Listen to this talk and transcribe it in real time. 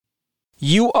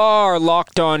You are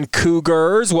Locked On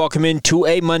Cougars. Welcome into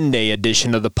a Monday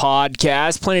edition of the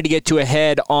podcast. Plenty to get to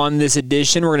ahead on this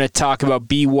edition. We're going to talk about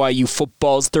BYU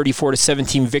football's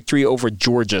 34-17 victory over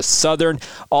Georgia Southern.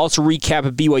 Also recap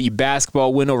a BYU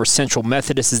basketball win over Central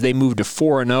Methodist as they moved to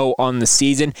 4-0 on the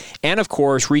season. And of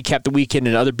course, recap the weekend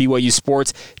in other BYU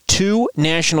sports. Two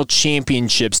national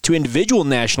championships, two individual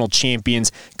national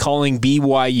champions calling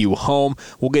BYU home.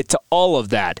 We'll get to all of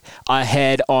that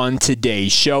ahead on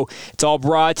today's show. It's all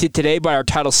brought to you today by our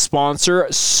title sponsor,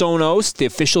 Sonos, the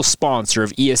official sponsor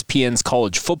of ESPN's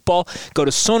college football. Go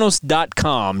to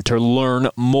Sonos.com to learn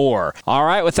more. All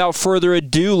right, without further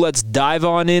ado, let's dive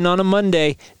on in on a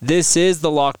Monday. This is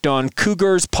the Locked On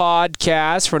Cougars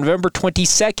podcast for November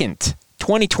 22nd,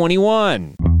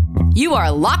 2021. You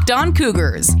are Locked On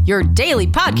Cougars, your daily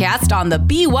podcast on the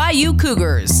BYU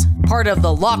Cougars. Part of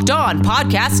the Locked On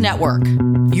Podcast Network.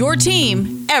 Your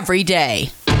team every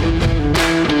day.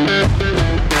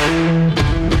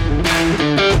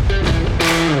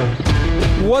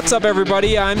 What's up,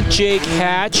 everybody? I'm Jake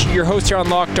Hatch, your host here on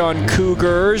Locked On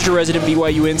Cougars, your resident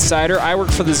BYU insider. I work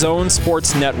for the Zone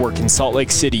Sports Network in Salt Lake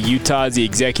City, Utah, as the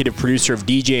executive producer of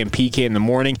DJ and PK in the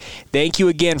Morning. Thank you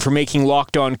again for making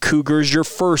Locked On Cougars your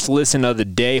first listen of the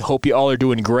day. Hope you all are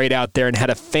doing great out there and had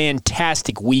a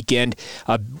fantastic weekend,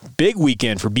 a big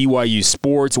weekend for BYU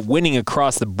sports, winning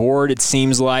across the board, it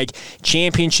seems like.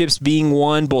 Championships being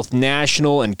won, both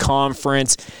national and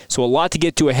conference. So a lot to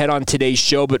get to ahead on today's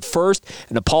show, but first,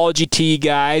 an apology to you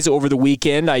guys over the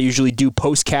weekend. I usually do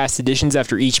postcast editions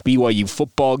after each BYU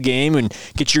football game and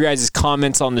get your guys'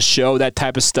 comments on the show, that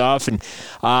type of stuff. And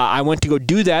I went to go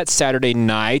do that Saturday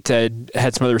night. I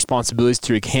had some other responsibilities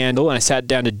to handle, and I sat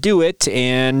down to do it,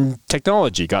 and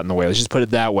technology got in the way. Let's just put it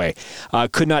that way.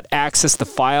 Could not access the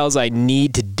files I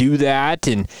need to do that,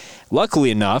 and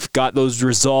luckily enough, got those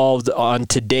resolved on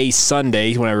today's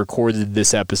Sunday when I recorded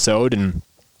this episode, and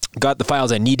got the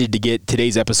files I needed to get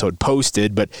today's episode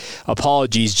posted, but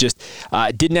apologies, just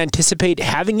didn't anticipate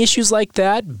having issues like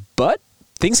that, but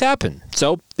things happen.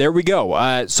 So there we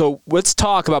go. So let's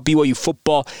talk about BYU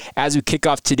football as we kick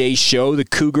off today's show. The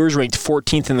Cougars ranked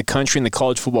 14th in the country in the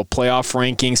college football playoff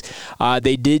rankings.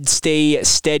 They did stay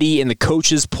steady in the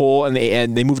coaches poll, and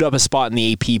they moved up a spot in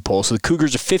the AP poll. So the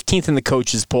Cougars are 15th in the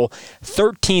coaches poll,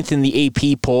 13th in the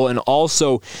AP poll, and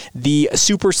also the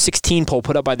Super 16 poll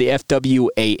put up by the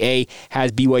FWAA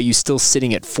has BYU still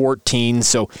sitting at 14.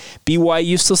 So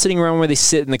BYU still sitting around where they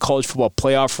sit in the college football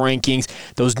playoff rankings.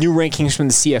 Those new rankings from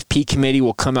the CFP committee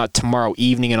will come out tomorrow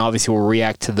evening, and obviously we'll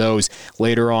react to those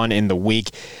later on in the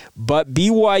week. But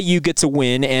BYU gets a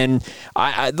win, and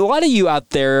a lot of you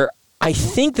out there, I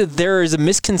think that there is a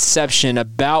misconception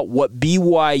about what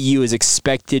BYU is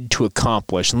expected to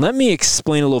accomplish. And let me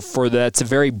explain a little further. That's a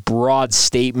very broad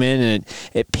statement, and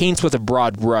it paints with a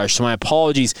broad brush. So my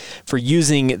apologies for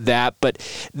using that. But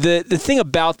the thing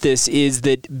about this is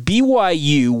that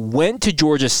BYU went to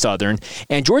Georgia Southern,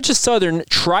 and Georgia Southern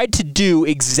tried to do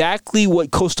exactly what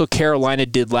Coastal Carolina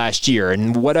did last year.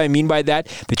 And what I mean by that,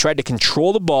 they tried to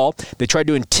control the ball. They tried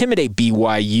to intimidate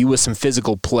BYU with some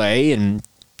physical play and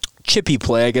chippy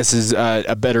play, I guess is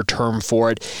a better term for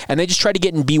it, and they just try to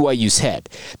get in BYU's head.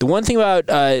 The one thing about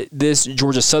this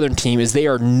Georgia Southern team is they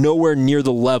are nowhere near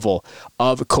the level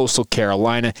of Coastal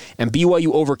Carolina, and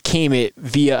BYU overcame it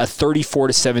via a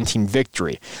 34-17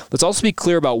 victory. Let's also be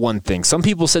clear about one thing. Some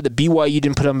people said that BYU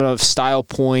didn't put up enough style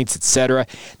points, etc.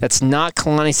 That's not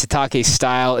Kalani Sitake's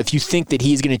style. If you think that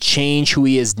he's going to change who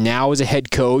he is now as a head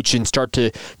coach and start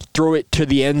to throw it to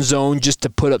the end zone just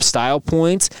to put up style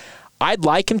points, I'd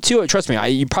like him to. Trust me,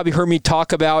 you probably heard me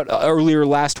talk about earlier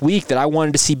last week that I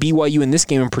wanted to see BYU in this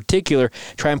game in particular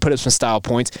try and put up some style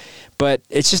points, but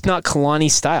it's just not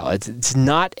Kalani's style. It's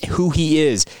not who he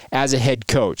is as a head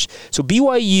coach. So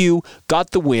BYU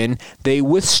got the win. They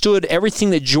withstood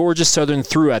everything that Georgia Southern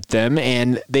threw at them,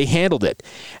 and they handled it.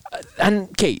 And,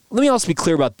 okay, let me also be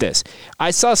clear about this.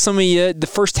 I saw some of you, the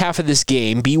first half of this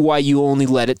game, BYU only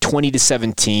led it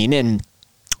 20-17, and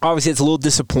obviously, it's a little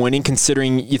disappointing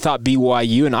considering you thought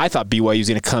BYU, and I thought BYU was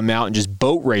going to come out and just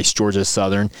boat race Georgia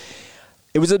Southern.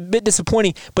 It was a bit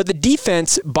disappointing, but the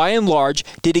defense, by and large,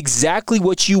 did exactly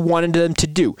what you wanted them to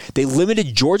do. They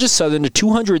limited Georgia Southern to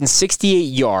 268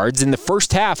 yards. In the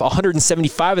first half,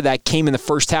 175 of that came in the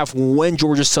first half when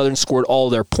Georgia Southern scored all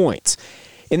their points.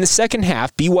 In the second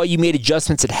half, BYU made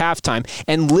adjustments at halftime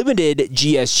and limited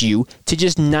GSU to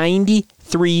just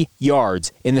 93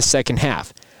 yards in the second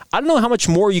half. I don't know how much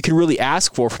more you can really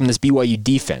ask for from this BYU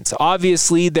defense.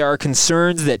 Obviously, there are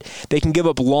concerns that they can give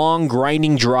up long,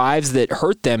 grinding drives that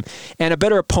hurt them, and a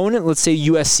better opponent, let's say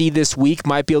USC this week,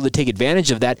 might be able to take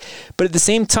advantage of that. But at the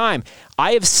same time,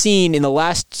 I have seen in the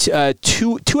last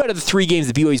two out of the 3 games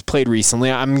that BYU's played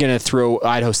recently, I'm going to throw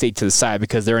Idaho State to the side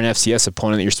because they're an FCS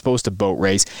opponent that you're supposed to boat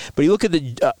race. But you look at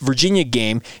the Virginia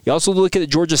game, you also look at the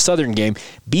Georgia Southern game,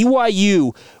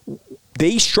 BYU,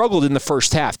 they struggled in the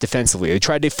first half defensively. They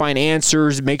tried to find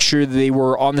answers, make sure that they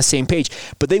were on the same page.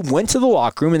 But they went to the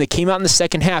locker room and they came out in the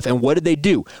second half, and what did they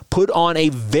do? Put on a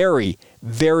very,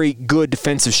 very good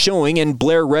defensive showing. And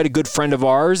Blair Red, a good friend of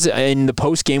ours, in the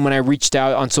postgame when I reached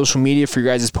out on social media for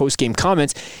your guys' postgame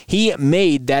comments, he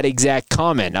made that exact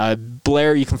comment.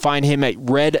 Blair, you can find him at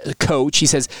Red Coach. He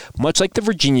says, much like the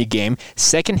Virginia game,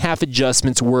 second half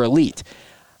adjustments were elite.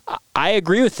 I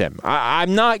agree with him.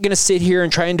 I'm not going to sit here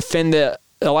and try and defend the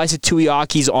Elisa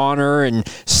Tuiaki's honor and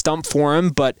stump for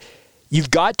him, but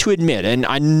you've got to admit, and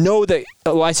I know that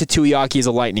Elisa Tuiaki is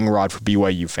a lightning rod for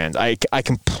BYU fans. I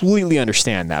completely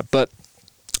understand that, but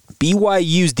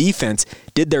BYU's defense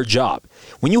did their job.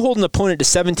 When you hold an opponent to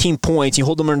 17 points, you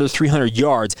hold them under 300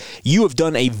 yards, you have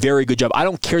done a very good job. I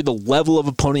don't care the level of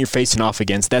opponent you're facing off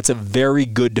against. That's a very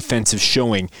good defensive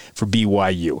showing for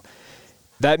BYU.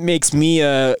 That makes me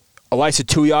a Elisa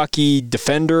Tuiaki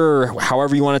defender, or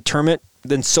however you want to term it,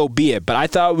 then so be it. But I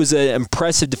thought it was an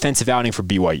impressive defensive outing for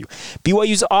BYU.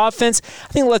 BYU's offense, I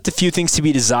think, left a few things to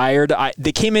be desired.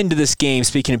 They came into this game,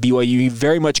 speaking of BYU, you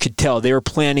very much could tell they were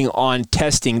planning on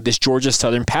testing this Georgia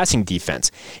Southern passing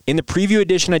defense. In the preview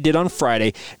edition I did on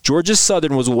Friday, Georgia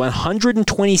Southern was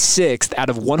 126th out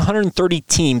of 130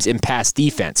 teams in pass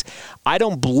defense. I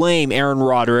don't blame Aaron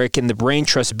Roderick and the brain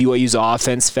trust of BYU's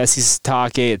offense, Fesi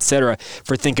Sitake, etc.,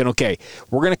 for thinking, okay,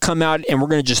 we're going to come out and we're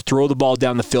going to just throw the ball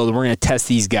down the field and we're going to test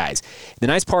these guys. The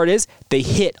nice part is they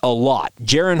hit a lot.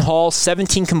 Jaron Hall,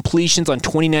 17 completions on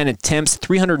 29 attempts,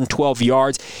 312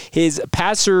 yards. His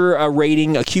passer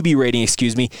rating, a QB rating,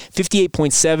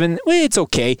 58.7. Well, it's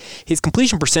okay. His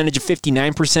completion percentage of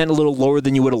 59%, a little lower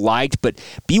than you would have liked, but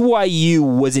BYU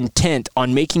was intent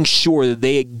on making sure that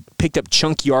they picked up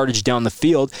chunk yardage down the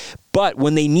field. But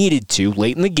when they needed to,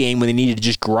 late in the game, when they needed to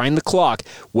just grind the clock,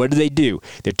 what do?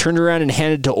 They turned around and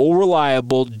handed to old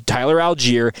reliable Tyler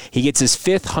Algier. He gets his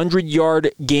 5th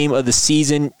 100-yard game of the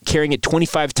season, carrying it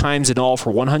 25 times in all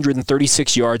for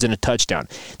 136 yards and a touchdown.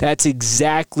 That's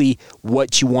exactly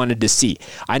what you wanted to see.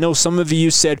 I know some of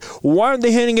you said, why aren't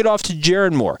they handing it off to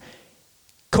Jaron Moore?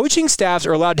 Coaching staffs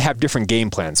are allowed to have different game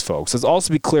plans, folks. Let's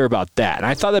also be clear about that. And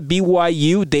I thought that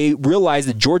BYU, they realized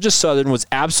that Georgia Southern was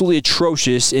absolutely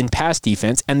atrocious in pass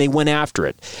defense, and they went after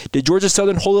it. Did Georgia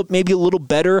Southern hold up maybe a little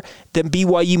better than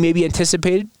BYU maybe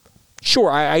anticipated?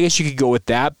 Sure, I guess you could go with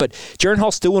that, but Jaron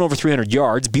Hall still went over 300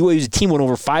 yards. BYU's team went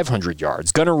over 500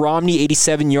 yards. Gunnar Romney,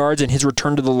 87 yards in his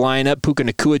return to the lineup. Puka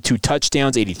Nacua, 2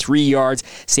 touchdowns, 83 yards.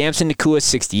 Samson Nacua,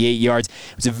 68 yards.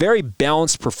 It was a very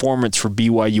balanced performance for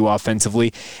BYU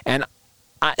offensively, and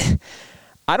I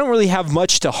don't really have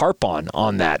much to harp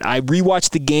on that. I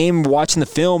rewatched the game, watching the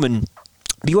film, and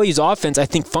BYU's offense, I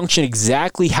think, functioned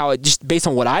exactly how it, just based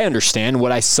on what I understand,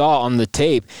 what I saw on the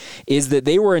tape, is that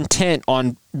they were intent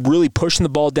on really pushing the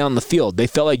ball down the field. They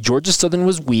felt like Georgia Southern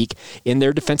was weak in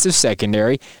their defensive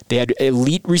secondary. They had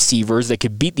elite receivers that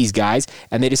could beat these guys,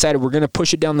 and they decided we're going to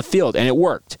push it down the field, and it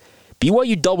worked.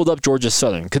 BYU doubled up Georgia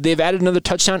Southern. Could they have added another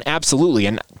touchdown? Absolutely.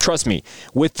 And trust me,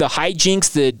 with the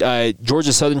hijinks that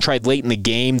Georgia Southern tried late in the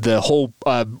game, the whole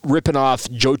ripping off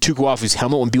Joe Tukuafu's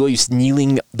helmet when BYU was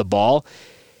kneeling the ball,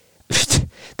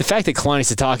 the fact that Kalani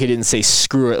Sitake didn't say,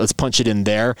 screw it, let's punch it in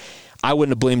there, I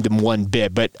wouldn't have blamed him one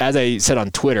bit. But as I said on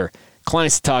Twitter, Kalani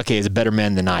Sitake is a better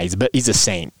man than I. He's a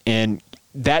saint. And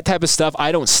that type of stuff,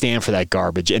 I don't stand for that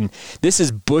garbage. And this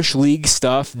is Bush League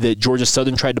stuff that Georgia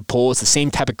Southern tried to pull. It's the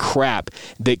same type of crap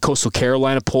that Coastal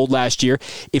Carolina pulled last year.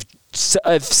 If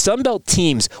Sunbelt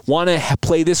teams want to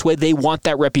play this way, they want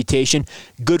that reputation,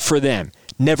 good for them.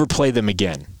 Never play them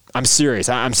again. I'm serious.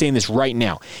 I'm saying this right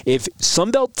now. If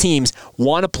Sunbelt teams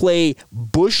want to play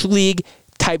Bush League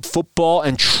type football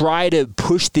and try to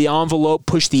push the envelope,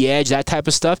 push the edge, that type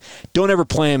of stuff, don't ever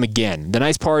play them again. The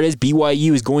nice part is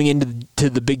BYU is going into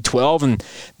the Big 12, and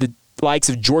the likes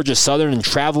of Georgia Southern and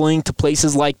traveling to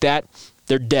places like that,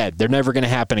 they're dead. They're never going to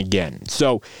happen again.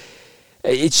 So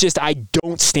it's just, I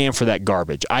don't stand for that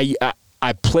garbage.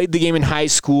 I played the game in high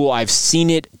school. I've seen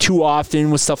it too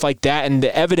often with stuff like that. And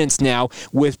the evidence now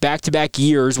with back-to-back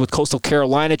years with Coastal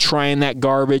Carolina trying that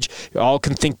garbage. You all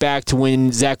can think back to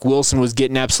when Zach Wilson was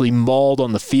getting absolutely mauled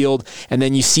on the field. And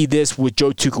then you see this with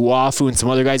Joe Tukuafu and some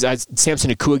other guys.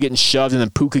 Samson Akua getting shoved and then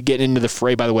Puka getting into the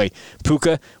fray. By the way,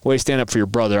 Puka, way to stand up for your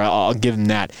brother. I'll give him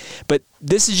that. But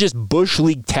this is just Bush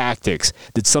League tactics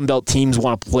that Sunbelt teams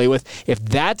want to play with. If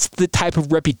that's the type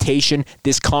of reputation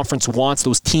this conference wants,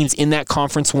 those teams in that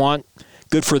conference want,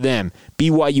 good for them.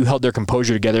 BYU held their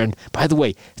composure together. And by the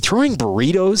way, throwing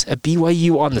burritos at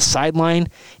BYU on the sideline,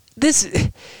 that's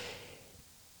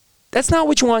not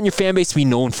what you want your fan base to be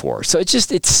known for. So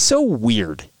it's so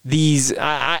weird. And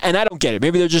I don't get it.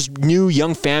 Maybe they're just new,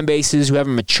 young fan bases who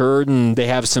haven't matured and they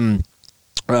have some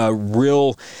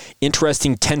real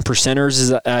interesting 10%ers,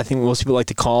 as I think most people like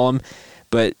to call them.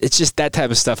 But it's just that type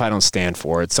of stuff. I don't stand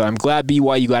for it. So I'm glad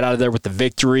BYU got out of there with the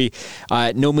victory.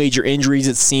 No major injuries,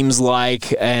 it seems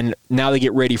like. And now they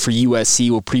get ready for USC.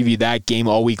 We'll preview that game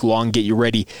all week long, get you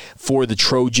ready for the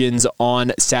Trojans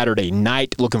on Saturday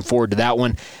night. Looking forward to that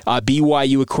one.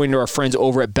 BYU, according to our friends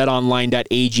over at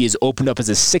betonline.ag, is opened up as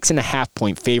a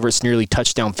 6.5-point favorites, nearly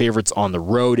touchdown favorites on the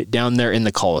road down there in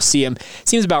the Coliseum.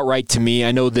 Seems about right to me.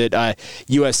 I know that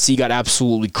USC got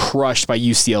absolutely crushed by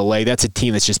UCLA. That's a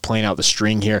team that's just playing out the string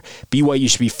here. BYU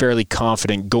should be fairly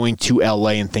confident going to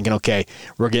LA and thinking, okay,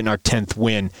 we're getting our 10th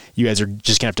win. You guys are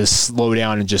just going to have to slow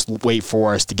down and just wait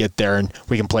for us to get there and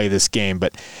we can play this game.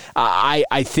 But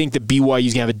I think that BYU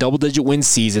is going to have a double-digit win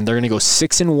season. They're going to go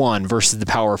 6-1 versus the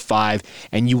Power 5,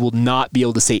 and you will not be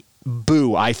able to say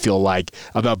boo, I feel like,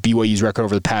 about BYU's record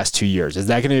over the past 2 years. Is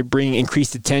that going to bring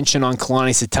increased attention on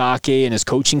Kalani Sitake and his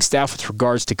coaching staff with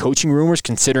regards to coaching rumors,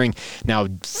 considering now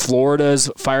Florida's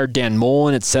fired Dan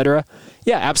Mullen, etc.?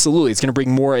 Yeah, absolutely. It's going to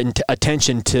bring more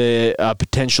attention to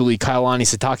potentially Kalani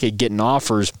Sitake getting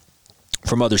offers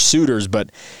from other suitors,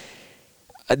 but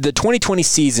the 2020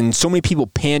 season, so many people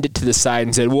panned it to the side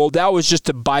and said, well, that was just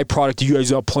a byproduct of you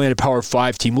guys all playing a Power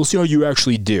 5 team. We'll see how you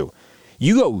actually do.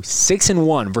 You go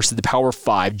 6-1 versus the Power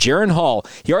 5. Jaren Hall,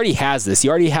 he already has this. He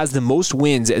already has the most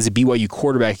wins as a BYU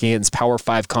quarterback against Power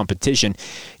 5 competition.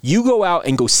 You go out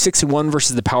and go 6-1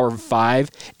 versus the Power 5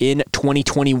 in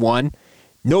 2021.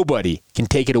 Nobody can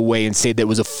take it away and say that it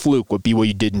was a fluke what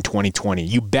BYU did in 2020.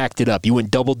 You backed it up. You went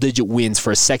double-digit wins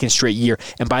for a second straight year.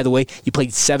 And by the way, you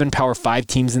played 7 Power 5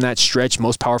 teams in that stretch.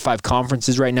 Most Power 5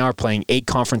 conferences right now are playing 8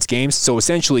 conference games. So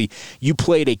essentially, you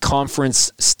played a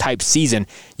conference-type season.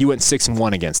 You went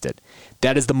 6-1 against it.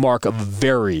 That is the mark of a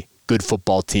very good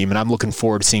football team, and I'm looking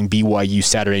forward to seeing BYU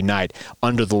Saturday night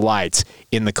under the lights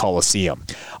in the Coliseum.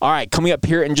 All right, coming up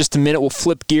here in just a minute, we'll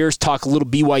flip gears, talk a little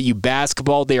BYU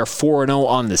basketball. They are 4-0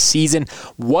 on the season.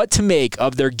 What to make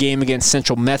of their game against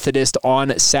Central Methodist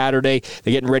on Saturday.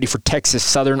 They're getting ready for Texas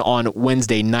Southern on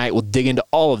Wednesday night. We'll dig into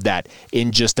all of that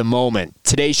in just a moment.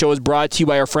 Today's show is brought to you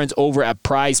by our friends over at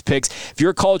Prize Picks. If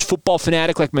you're a college football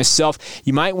fanatic like myself,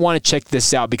 you might want to check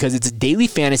this out because it's daily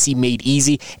fantasy made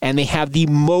easy, and they have the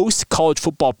most college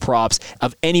football props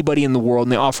of anybody in the world,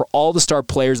 and they offer all the star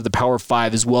players of the Power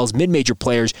 5 as well as mid-major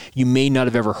players you may not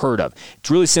have ever heard of.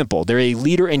 It's really simple. They're a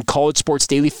leader in college sports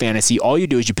daily fantasy. All you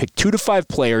do is you pick 2 to 5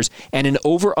 players and an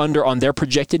over-under on their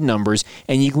projected numbers,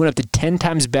 and you can win up to 10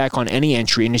 times back on any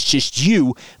entry, and it's just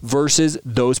you versus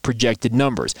those projected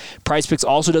numbers. Prize Picks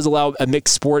also does allow a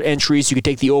mixed sport entry, so you could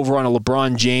take the over on a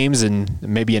LeBron James and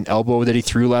maybe an elbow that he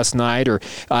threw last night, or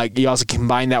you also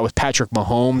combine that with Patrick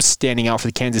Mahomes standing out for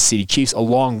the Kansas City Chiefs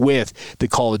along with the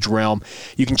college realm.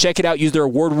 You can check it out. Use their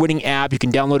award-winning app. You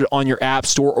can download it on your app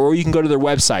store, or you can go to their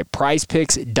website,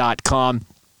 prizepicks.com.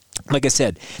 Like I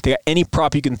said, they got any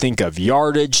prop you can think of.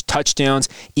 Yardage, touchdowns,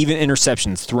 even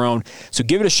interceptions thrown. So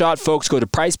give it a shot, folks. Go to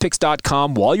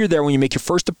prizepicks.com. While you're there, when you make your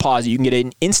first deposit, you can get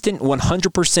an instant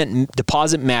 100%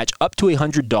 deposit match up to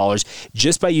 $100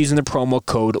 just by using the promo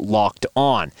code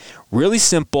LOCKEDON. Really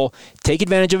simple. Take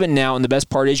advantage of it now, and the best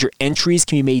part is your entries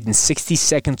can be made in 60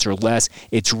 seconds or less.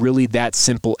 It's really that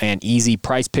simple and easy.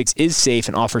 Prize Picks is safe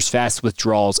and offers fast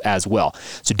withdrawals as well.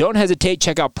 So don't hesitate.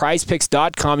 Check out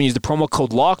prizepicks.com and use the promo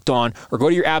code LOCKEDON, or go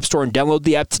to your app store and download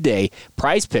the app today.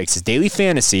 Prize Picks is daily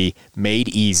fantasy made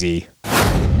easy.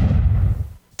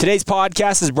 Today's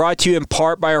podcast is brought to you in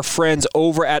part by our friends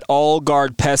over at All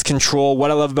Guard Pest Control.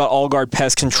 What I love about All Guard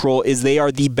Pest Control is they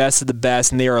are the best of the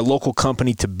best, and they are a local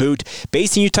company to boot.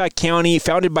 Based in Utah County,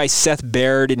 founded by Seth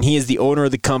Baird, and he is the owner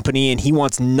of the company, and he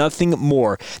wants nothing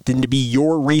more than to be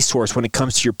your resource when it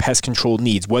comes to your pest control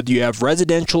needs. Whether you have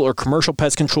residential or commercial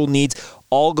pest control needs,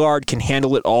 Allguard can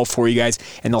handle it all for you guys,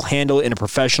 and they'll handle it in a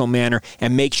professional manner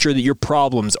and make sure that your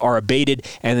problems are abated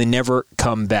and they never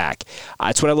come back.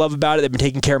 That's what I love about it. They've been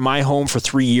taking care of my home for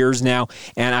 3 years now,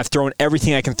 and I've thrown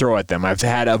everything I can throw at them. I've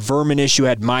had a vermin issue,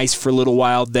 had mice for a little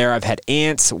while there. I've had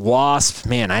ants, wasps.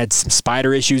 Man, I had some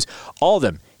spider issues. All of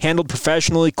them handled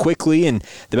professionally, quickly, and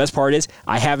the best part is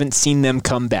I haven't seen them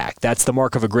come back. That's the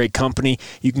mark of a great company.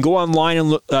 You can go online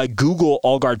and Google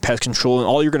Allguard Pest Control, and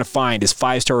all you're going to find is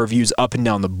 5-star reviews up and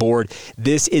down the board.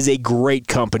 This is a great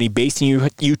company based in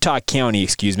Utah County,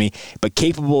 but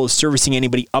capable of servicing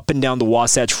anybody up and down the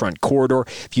Wasatch Front Corridor.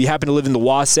 If you happen to live in the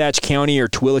Wasatch County or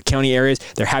Tooele County areas,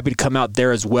 they're happy to come out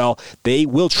there as well. They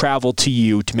will travel to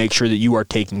you to make sure that you are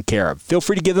taken care of. Feel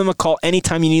free to give them a call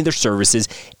anytime you need their services.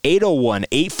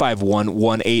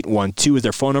 801-851-1812 is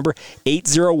their phone number,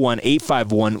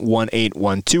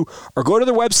 801-851-1812, or go to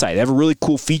their website. They have a really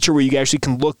cool feature where you actually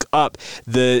can look up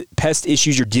the pest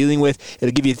issues you're dealing with.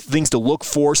 It'll give you things to look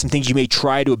for, some things you may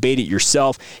try to abate it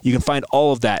yourself. You can find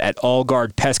all of that at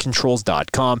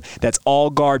allguardpestcontrols.com. That's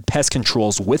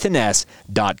allguardpestcontrols with an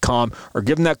S.com, or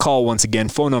give them that call once again,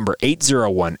 phone number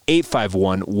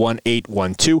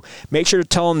 801-851-1812. Make sure to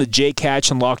tell them that Jake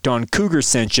Hatch and Locked On Cougars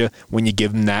sent you when you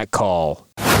give them that call.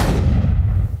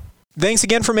 Thanks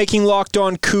again for making Locked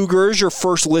On Cougars your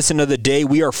first listen of the day.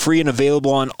 We are free and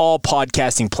available on all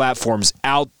podcasting platforms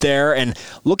out there, and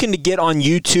looking to get on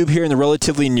YouTube here in the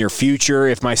relatively near future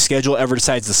if my schedule ever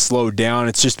decides to slow down.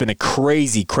 It's just been a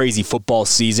crazy, crazy football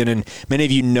season, and many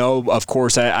of you know, of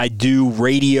course, I do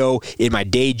radio in my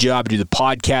day job, I do the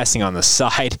podcasting on the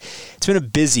side. It's been a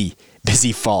busy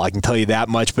fall, I can tell you that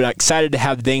much, but I'm excited to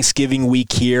have Thanksgiving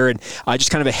week here, and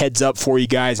just kind of a heads up for you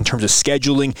guys in terms of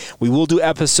scheduling. We will do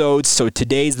episodes, so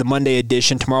today's the Monday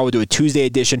edition, tomorrow we'll do a Tuesday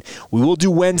edition, we will do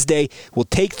Wednesday, we'll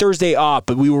take Thursday off,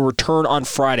 but we will return on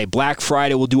Friday. Black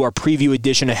Friday, we'll do our preview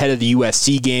edition ahead of the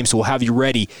USC game, so we'll have you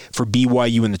ready for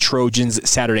BYU and the Trojans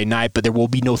Saturday night, but there will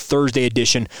be no Thursday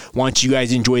edition. Want you guys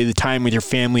to enjoy the time with your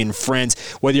family and friends,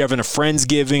 whether you're having a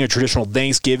Friendsgiving, a traditional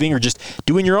Thanksgiving, or just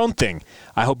doing your own thing.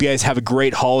 I hope you guys have a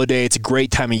great holiday. It's a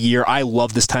great time of year. I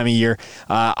love this time of year.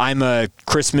 I'm a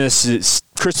Christmas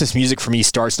music for me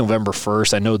starts November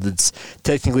 1st. I know that's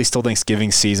technically still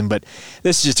Thanksgiving season, but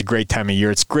this is just a great time of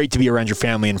year. It's great to be around your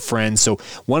family and friends. So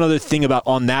one other thing about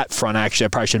on that front, actually, I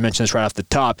probably should mention this right off the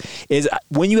top, is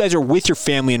when you guys are with your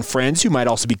family and friends who might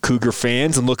also be Cougar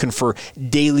fans and looking for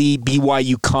daily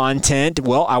BYU content,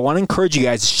 well, I want to encourage you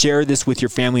guys to share this with your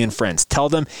family and friends. Tell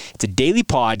them it's a daily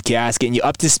podcast, getting you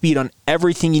up to speed on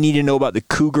everything you need to know about the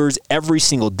Cougars every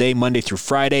single day, Monday through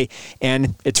Friday,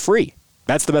 and it's free.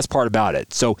 That's the best part about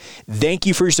it. So thank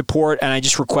you for your support, and I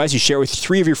just request you share it with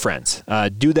 3 of your friends.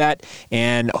 Do that,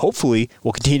 and hopefully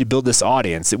we'll continue to build this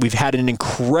audience. We've had an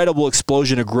incredible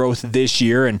explosion of growth this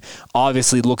year, and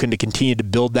obviously looking to continue to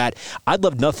build that. I'd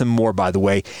love nothing more, by the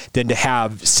way, than to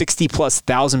have 60+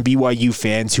 thousand BYU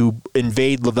fans who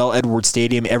invade Lavelle Edwards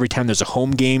Stadium every time there's a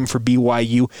home game for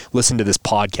BYU, listen to this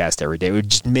podcast every day. It would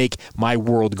just make my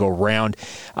world go round.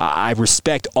 I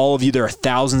respect all of you. There are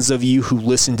thousands of you who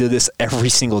listen to this every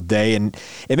single day, and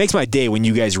it makes my day when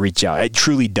you guys reach out. It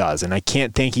truly does, and I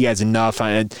can't thank you guys enough.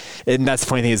 And that's the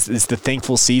funny thing, is it's the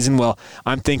thankful season. Well,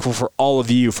 I'm thankful for all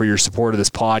of you for your support of this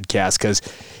podcast, because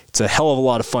it's a hell of a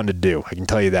lot of fun to do. I can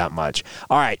tell you that much.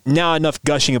 All right, now enough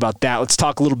gushing about that. Let's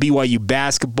talk a little BYU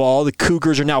basketball. The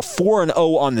Cougars are now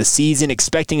 4-0 on the season,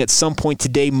 expecting at some point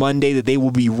today, Monday, that they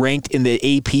will be ranked in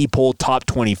the AP poll top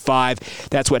 25.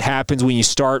 That's what happens when you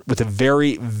start with a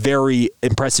very, very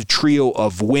impressive trio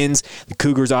of wins. The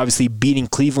Cougars obviously beating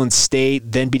Cleveland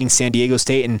State, then beating San Diego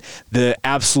State, and the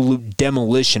absolute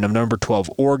demolition of number 12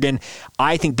 Oregon.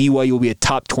 I think BYU will be a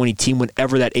top 20 team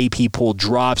whenever that AP poll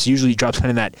drops. Usually it drops kind of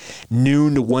in that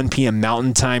noon to 1 p.m.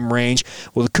 Mountain Time range.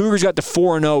 Well, the Cougars got to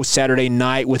 4-0 Saturday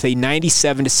night with a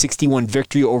 97-61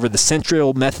 victory over the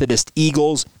Central Methodist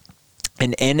Eagles,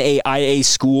 an NAIA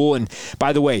school. And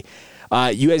by the way,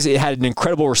 you guys had an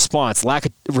incredible lack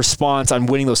of response on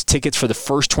winning those tickets for the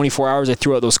first 24 hours I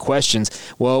threw out those questions.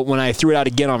 Well, when I threw it out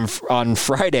again on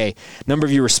Friday, a number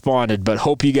of you responded, but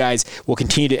hope you guys will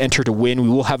continue to enter to win. We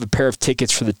will have a pair of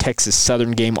tickets for the Texas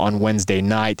Southern game on Wednesday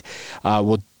night.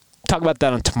 We'll talk about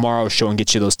that on tomorrow's show and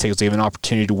get you those tickets. You have an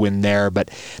opportunity to win there. But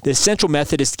the Central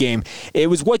Methodist game, it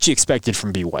was what you expected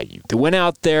from BYU. They went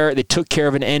out there, they took care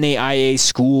of an NAIA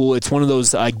school. It's one of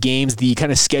those games that you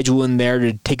kind of schedule in there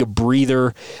to take a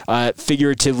breather,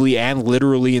 figuratively and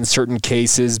literally in certain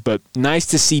cases. But nice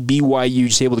to see BYU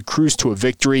just able to cruise to a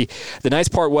victory. The nice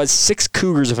part was 6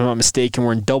 Cougars, if I'm not mistaken,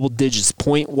 were in double digits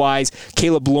point-wise.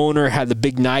 Caleb Lohner had the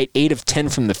big night, 8 of 10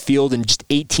 from the field in just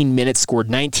 18 minutes, scored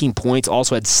 19 points,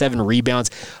 also had 7 7 rebounds.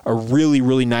 A really,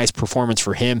 really nice performance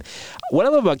for him. What I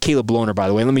love about Caleb Lohner, by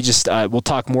the way, let me just, we'll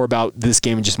talk more about this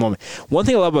game in just a moment. One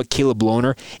thing I love about Caleb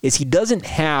Lohner is he doesn't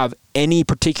have any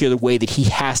particular way that he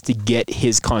has to get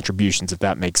his contributions, if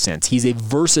that makes sense. He's a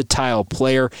versatile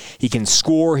player. He can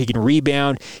score, he can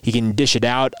rebound, he can dish it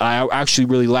out. I actually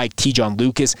really like T-John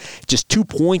Lucas. Just 2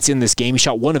 points in this game. He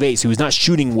shot 1 of 8, so he was not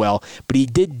shooting well, but he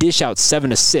did dish out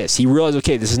 7 assists. He realized,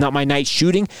 okay, this is not my night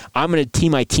shooting. I'm going to tee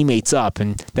my teammates up,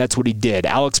 and that's what he did.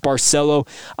 Alex Barcelo,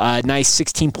 nice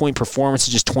 16-point performance,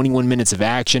 just 21 minutes of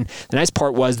action. The nice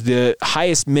part was the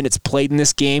highest minutes played in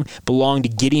this game belonged to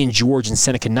Gideon George and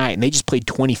Seneca Knight, and they just played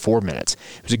 24 minutes.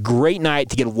 It was a great night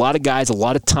to get a lot of guys a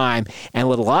lot of time and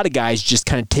let a lot of guys just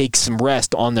kind of take some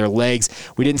rest on their legs.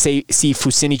 We didn't see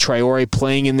Fousseyni Traore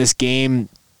playing in this game.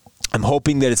 I'm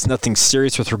hoping that it's nothing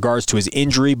serious with regards to his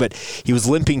injury, but he was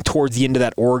limping towards the end of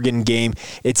that Oregon game.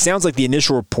 It sounds like the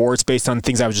initial reports, based on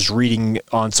things I was just reading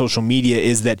on social media,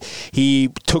 is that he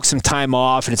took some time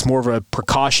off, and it's more of a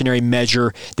precautionary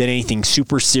measure than anything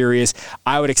super serious.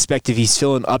 I would expect if he's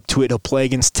feeling up to it, he'll play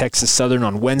against Texas Southern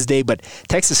on Wednesday, but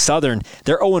Texas Southern,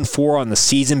 they're 0-4 on the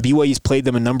season. BYU's played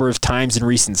them a number of times in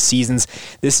recent seasons.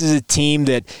 This is a team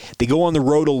that they go on the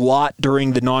road a lot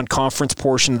during the non-conference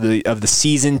portion of the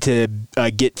season to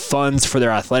get funds for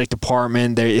their athletic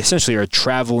department. They essentially are a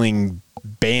traveling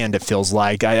band, it feels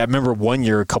like. I remember one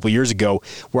year, a couple years ago,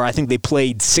 where I think they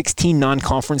played 16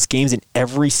 non-conference games and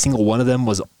every single one of them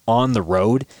was on the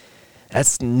road.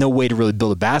 That's no way to really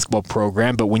build a basketball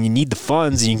program, but when you need the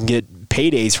funds and you can get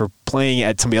paydays for playing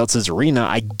at somebody else's arena,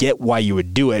 I get why you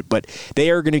would do it, but they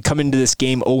are going to come into this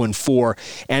game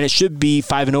 0-4, and it should be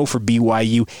 5-0 for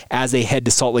BYU as they head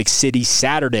to Salt Lake City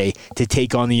Saturday to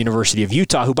take on the University of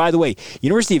Utah, who, by the way,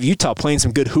 University of Utah playing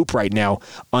some good hoop right now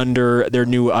under their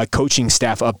new coaching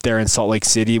staff up there in Salt Lake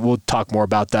City. We'll talk more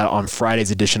about that on Friday's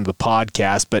edition of the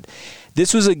podcast, but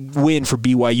this was a win for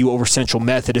BYU over Central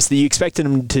Methodist. You expected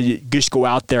them to just go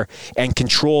out there and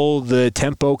control the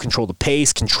tempo, control the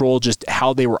pace, control just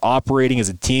how they were operating as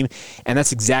a team, and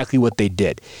that's exactly what they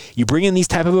did. You bring in these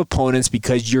type of opponents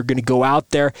because you're going to go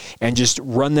out there and just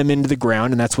run them into the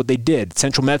ground, and that's what they did.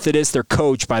 Central Methodist, their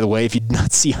coach, by the way, if you did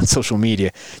not see on social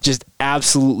media, just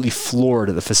absolutely floored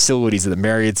at the facilities of the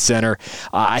Marriott Center.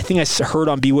 I think I heard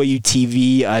on BYU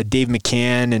TV, Dave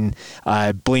McCann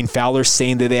and Blaine Fowler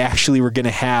saying that they actually were going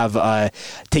to have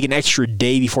take an extra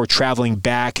day before traveling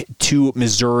back to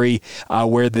Missouri,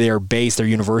 where they're based. Their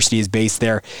university is based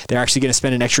there. They're actually going to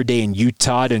spend an extra day in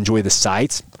Utah to enjoy the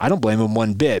sights. I don't blame them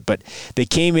one bit, but they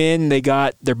came in, they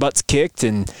got their butts kicked,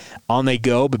 and on they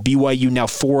go. But BYU now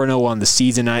 4-0 on the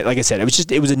season. Like I said,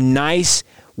 it was a nice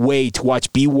way to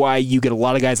watch BYU get a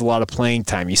lot of guys a lot of playing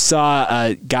time. You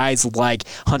saw guys like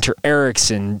Hunter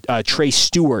Erickson, Trey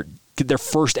Stewart get their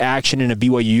first action in a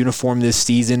BYU uniform this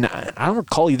season. I don't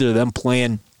recall either of them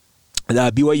playing.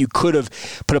 BYU could have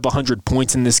put up 100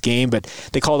 points in this game, but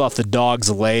they called off the Dogs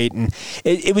late. And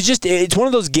it's one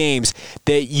of those games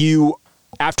that you,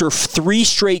 after 3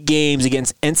 straight games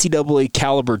against NCAA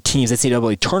caliber teams,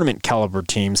 NCAA tournament caliber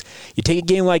teams, you take a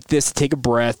game like this to take a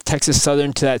breath, Texas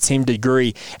Southern to that same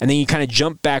degree, and then you kind of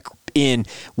jump back in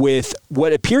with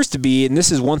what appears to be, and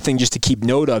this is one thing just to keep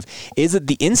note of, is that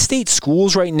the in-state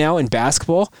schools right now in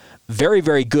basketball, very,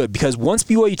 very good, because once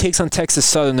BYU takes on Texas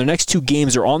Southern, their next 2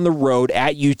 games are on the road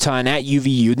at Utah and at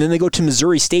UVU. Then they go to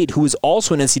Missouri State, who was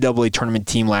also an NCAA tournament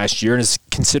team last year and is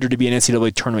considered to be an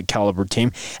NCAA tournament caliber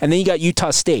team. And then you got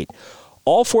Utah State.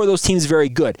 All 4 of those teams very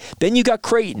good. Then you got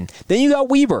Creighton. Then you got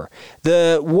Weber.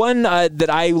 The one that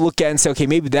I look at and say, okay,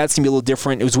 maybe that's going to be a little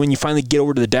different. It was when you finally get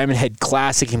over to the Diamond Head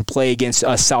Classic and play against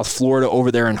South Florida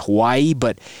over there in Hawaii.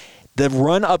 But the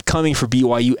run upcoming for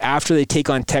BYU after they take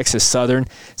on Texas Southern,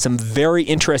 some very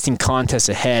interesting contests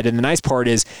ahead. And the nice part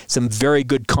is some very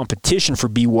good competition for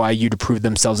BYU to prove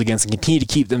themselves against and continue to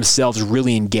keep themselves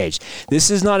really engaged.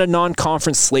 This is not a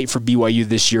non-conference slate for BYU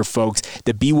this year, folks.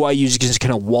 The BYU is just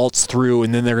going to waltz through,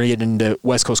 and then they're going to get into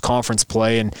West Coast Conference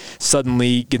play, and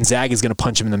suddenly Gonzaga is going to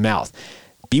punch them in the mouth.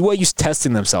 BYU's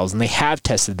testing themselves, and they have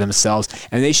tested themselves,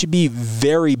 and they should be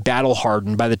very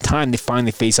battle-hardened by the time they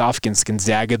finally face off against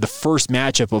Gonzaga, the first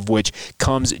matchup of which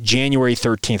comes January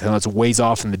 13th. I know it's a ways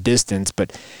off in the distance,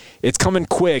 but it's coming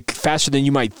quick, faster than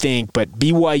you might think. But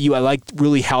BYU, I like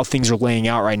really how things are laying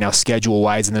out right now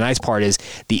schedule-wise, and the nice part is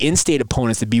the in-state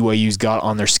opponents that BYU's got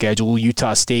on their schedule,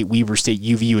 Utah State, Weber State,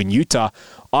 UVU, and Utah,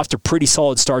 off to pretty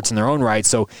solid starts in their own right.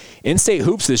 So in-state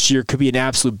hoops this year could be an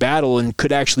absolute battle and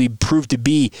could actually prove to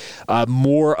be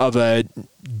more of a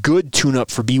good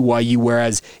tune-up for BYU,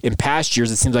 whereas in past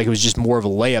years it seems like it was just more of a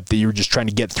layup that you were just trying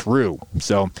to get through.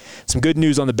 So some good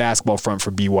news on the basketball front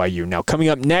for BYU. Now coming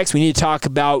up next, we need to talk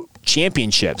about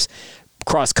championships.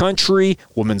 Cross country,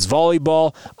 women's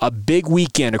volleyball, a big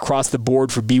weekend across the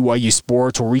board for BYU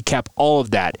sports. We'll recap all of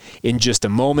that in just a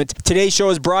moment. Today's show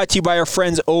is brought to you by our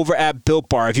friends over at Built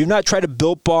Bar. If you've not tried a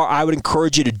Built Bar, I would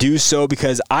encourage you to do so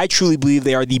because I truly believe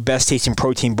they are the best tasting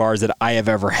protein bars that I have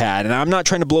ever had. And I'm not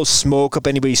trying to blow smoke up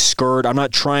anybody's skirt. I'm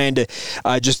not trying to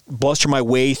just bluster my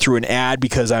way through an ad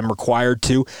because I'm required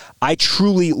to. I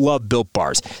truly love Built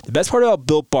Bars. The best part about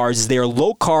Built Bars is they are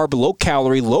low carb, low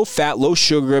calorie, low fat, low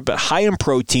sugar, but high in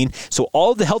protein. So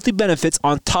all of the healthy benefits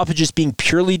on top of just being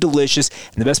purely delicious.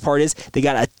 And the best part is they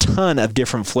got a ton of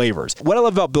different flavors. What I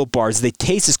love about Built Bars is they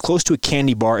taste as close to a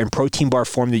candy bar and protein bar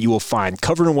form that you will find.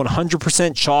 Covered in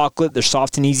 100% chocolate, they're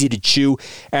soft and easy to chew,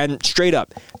 and straight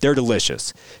up, they're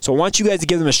delicious. So I want you guys to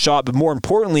give them a shot, but more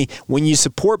importantly, when you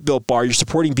support Built Bar, you're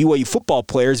supporting BYU football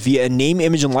players via a name,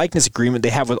 image, and likeness agreement they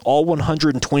have with all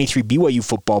 123 BYU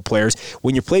football players.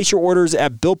 When you place your orders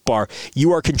at Built Bar,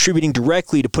 you are contributing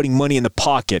directly to putting money in the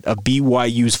pocket of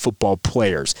BYU's football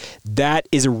players. That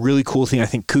is a really cool thing I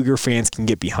think Cougar fans can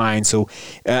get behind. So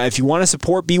if you want to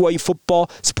support BYU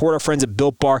football, support our friends at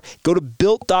Built Bar. Go to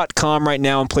Built.com right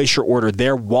now and place your order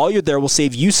there. While you're there, we'll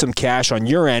save you some cash on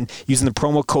your end using the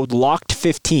promo code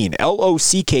LOCKED15,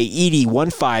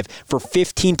 LOCKED15 for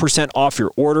 15% off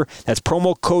your order. That's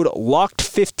promo code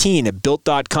LOCKED15 at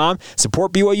Built.com.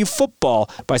 Support BYU football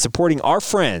by supporting our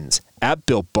friends at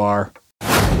Built Bar.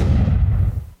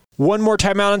 One more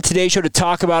time out on today's show to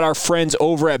talk about our friends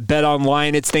over at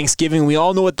BetOnline. It's Thanksgiving. We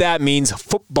all know what that means,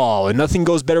 football. And nothing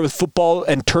goes better with football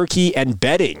and turkey and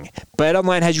betting.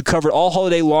 BetOnline has you covered all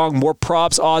holiday long, more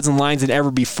props, odds, and lines than ever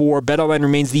before. BetOnline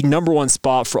remains the number one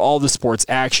spot for all the sports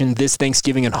action this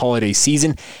Thanksgiving and holiday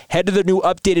season. Head to the new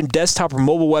updated desktop or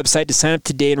mobile website to sign up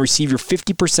today and receive your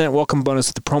 50% welcome bonus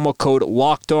with the promo code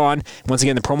LOCKEDON. Once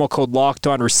again, the promo code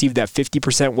LOCKEDON to receive that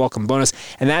 50% welcome bonus.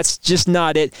 And that's just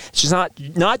not it. It's just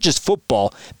not just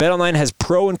football. BetOnline has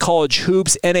pro and college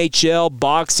hoops, NHL,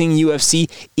 boxing, UFC,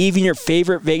 even your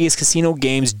favorite Vegas casino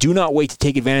games. Do not wait to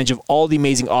take advantage of all the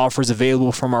amazing offers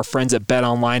available from our friends at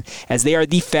BetOnline, as they are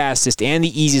the fastest and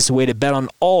the easiest way to bet on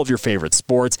all of your favorite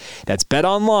sports. That's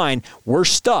BetOnline. We're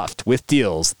stuffed with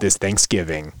deals this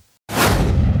Thanksgiving.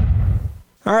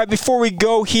 All right, before we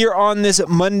go here on this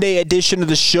Monday edition of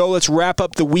the show, let's wrap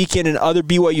up the weekend and other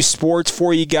BYU sports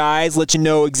for you guys, let you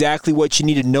know exactly what you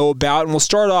need to know about. And we'll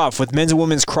start off with men's and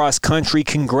women's cross country.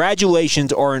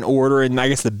 Congratulations are in order, and I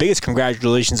guess the biggest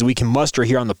congratulations we can muster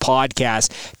here on the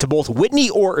podcast to both Whitney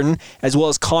Orton as well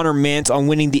as Connor Mantz on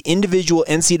winning the individual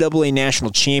NCAA national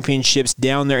championships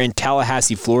down there in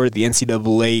Tallahassee, Florida, the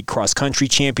NCAA cross country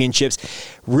championships.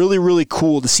 Really, really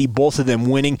cool to see both of them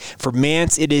winning. For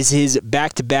Mantz, it is his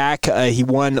back-to-back. He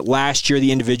won last year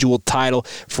the individual title.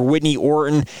 For Whitney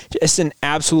Orton, just an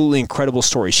absolutely incredible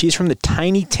story. She's from the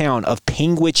tiny town of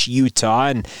Panguitch, Utah,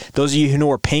 and those of you who know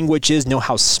where Panguitch is know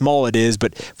how small it is,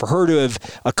 but for her to have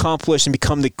accomplished and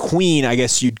become the queen, I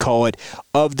guess you'd call it,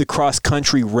 of the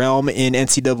cross-country realm in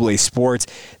NCAA sports,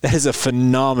 that is a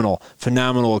phenomenal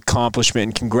accomplishment,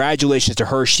 and congratulations to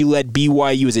her. She led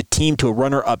BYU as a team to a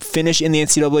runner-up finish in the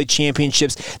NCAA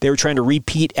championships. They were trying to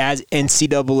repeat as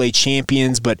NCAA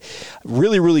champions, but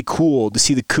really, really cool to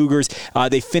see the Cougars.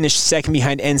 They finished second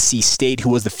behind NC State, who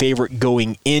was the favorite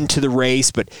going into the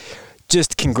race, but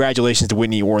just congratulations to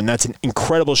Whitney Orton. That's an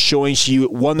incredible showing. She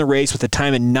won the race with a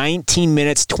time of 19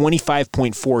 minutes,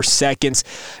 25.4 seconds.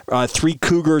 Three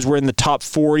Cougars were in the top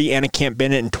 40. Anna Camp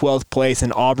Bennett in 12th place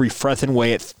and Aubrey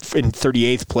Frethenway in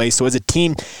 38th place. So as a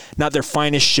team, not their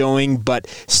finest showing, but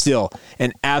still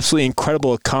an absolutely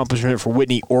incredible accomplishment for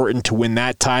Whitney Orton to win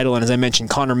that title. And as I mentioned,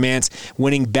 Connor Mantz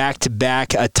winning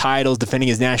back-to-back titles, defending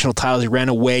his national titles. He ran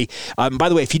away. By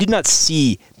the way, if you did not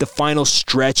see the final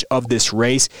stretch of this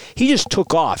race, he just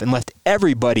took off and left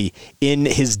everybody in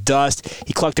his dust.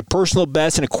 He clocked a personal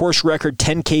best and a course record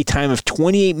 10K time of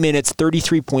 28 minutes,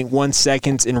 33.1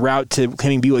 seconds en route to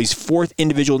claiming BYU's fourth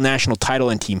individual national title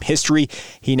in team history.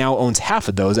 He now owns half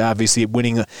of those, obviously,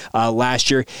 winning last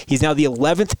year. He's now the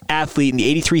 11th athlete in the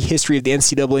 83 history of the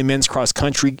NCAA men's cross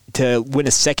country to win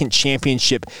a second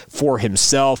championship for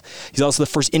himself. He's also the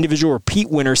first individual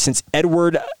repeat winner since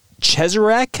Edward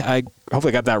Cheserek, I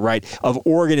hopefully I got that right, of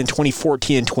Oregon in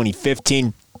 2014 and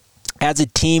 2015. As a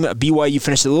team, BYU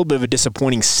finished a little bit of a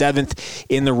disappointing 7th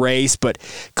in the race, but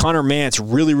Connor Mance,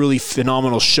 really, really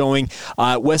phenomenal showing.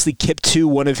 Wesley Kiptoo,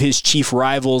 one of his chief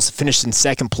rivals, finished in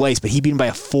 2nd place, but he beat him by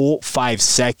a full 5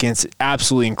 seconds.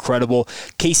 Absolutely incredible.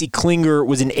 Casey Klinger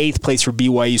was in 8th place for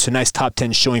BYU, so nice top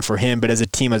 10 showing for him, but as a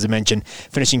team, as I mentioned,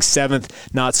 finishing 7th,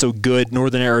 not so good.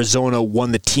 Northern Arizona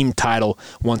won the team title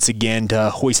once again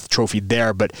to hoist the trophy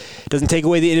there, but it doesn't take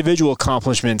away the individual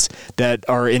accomplishments that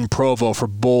are in Provo for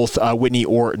both Whitney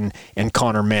Orton and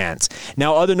Connor Mance.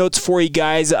 Now, other notes for you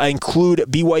guys include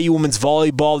BYU women's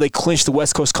volleyball. They clinched the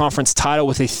West Coast Conference title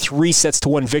with a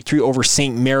 3-1 victory over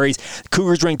St. Mary's. The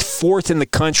Cougars ranked 4th in the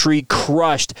country,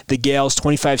 crushed the Gales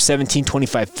 25-17,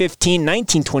 25-15,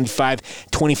 19-25,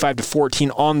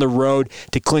 25-14 on the road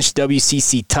to clinch the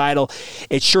WCC title.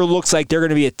 It sure looks like they're going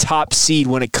to be a top seed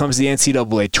when it comes to the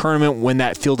NCAA tournament when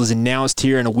that field is announced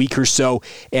here in a week or so,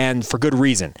 and for good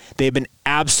reason. They've been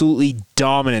absolutely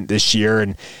dominant this year,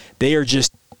 and they are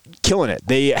just killing it.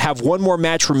 They have one more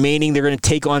match remaining. They're going to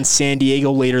take on San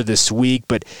Diego later this week,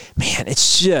 but man,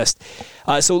 it's just...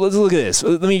 so let's look at this.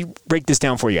 Let me break this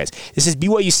down for you guys. This is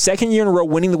BYU's 2nd year in a row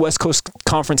winning the West Coast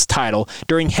Conference title.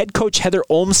 During head coach Heather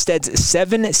Olmstead's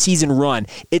 7-season run,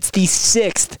 it's the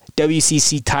 6th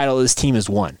WCC title this team has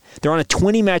won. They're on a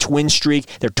 20-match win streak.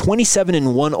 They're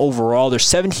 27-1 overall. They're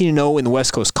 17-0 in the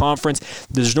West Coast Conference.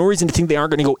 There's no reason to think they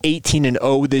aren't going to go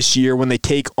 18-0 this year when they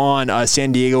take on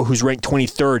San Diego, who's ranked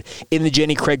 23rd in the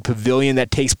Jenny Craig Pavilion. That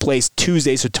takes place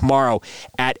Tuesday, so tomorrow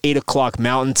at 8 o'clock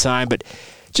Mountain Time. But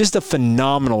just a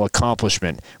phenomenal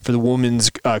accomplishment for the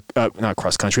women's, not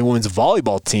cross country, women's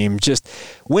volleyball team. Just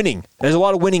winning. There's a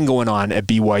lot of winning going on at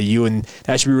BYU, and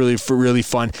that should be really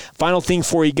fun. Final thing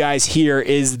for you guys here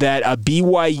is that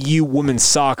BYU women's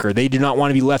soccer, they do not want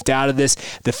to be left out of this.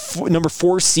 The number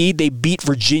 4 seed, they beat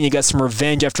Virginia, got some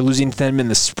revenge after losing to them in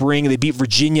the spring. They beat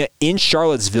Virginia in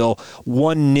Charlottesville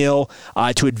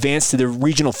 1-0 to advance to the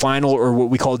regional final, or what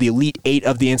we call the Elite 8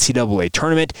 of the NCAA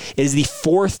tournament. It is the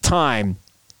 4th time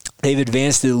they've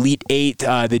advanced to the Elite 8.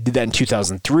 They did that in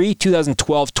 2003,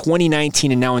 2012,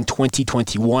 2019, and now in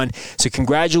 2021. So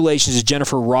congratulations to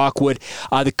Jennifer Rockwood.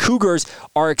 The Cougars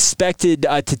are expected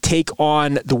to take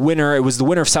on the winner. It was the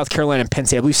winner of South Carolina and Penn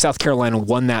State. I believe South Carolina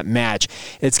won that match.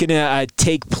 It's going to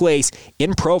take place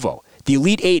in Provo. The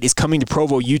Elite 8 is coming to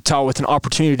Provo, Utah, with an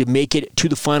opportunity to make it to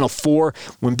the Final Four.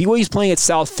 When BYU is playing at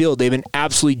Southfield, they've been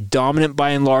absolutely dominant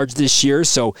by and large this year.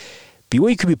 So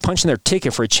BYU could be punching their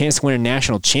ticket for a chance to win a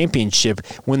national championship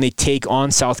when they take on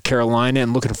South Carolina,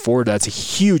 and looking forward to that. It's a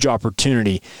huge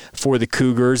opportunity for the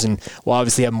Cougars, and we'll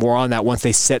obviously have more on that once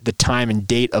they set the time and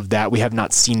date of that. We have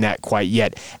not seen that quite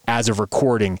yet as of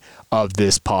recording of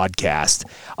this podcast.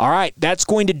 All right, that's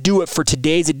going to do it for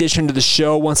today's edition of the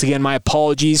show. Once again, my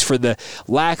apologies for the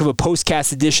lack of a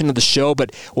postcast edition of the show,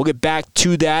 but we'll get back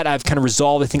to that. I've kind of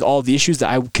resolved, I think, all of the issues that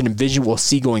I can envision we'll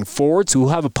see going forward. So we'll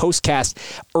have a postcast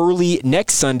early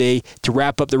next Sunday to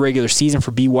wrap up the regular season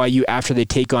for BYU after they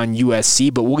take on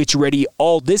USC, but we'll get you ready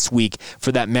all this week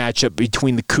for that matchup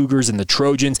between the Cougars and the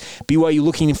Trojans. BYU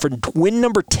looking for win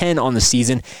number 10 on the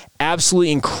season.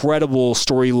 Absolutely incredible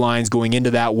storylines going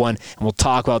into that one, and we'll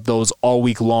talk about those all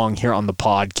week long here on the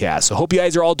podcast. So hope you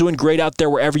guys are all doing great out there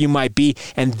wherever you might be,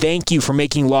 and thank you for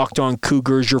making Locked On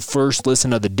Cougars your first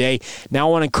listen of the day. Now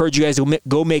I want to encourage you guys to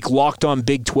go make Locked On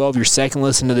Big 12 your second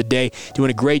listen of the day.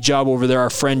 Doing a great job over there, our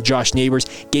friend Josh Neighbors,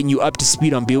 getting you up to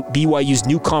speed on BYU's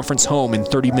new conference home in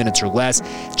 30 minutes or less.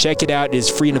 Check it out. It is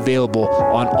free and available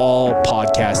on all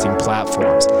podcasting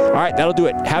platforms. All right, that'll do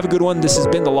it. Have a good one. This has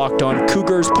been the Locked On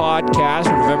Cougars podcast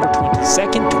for November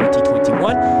 22nd, 2020.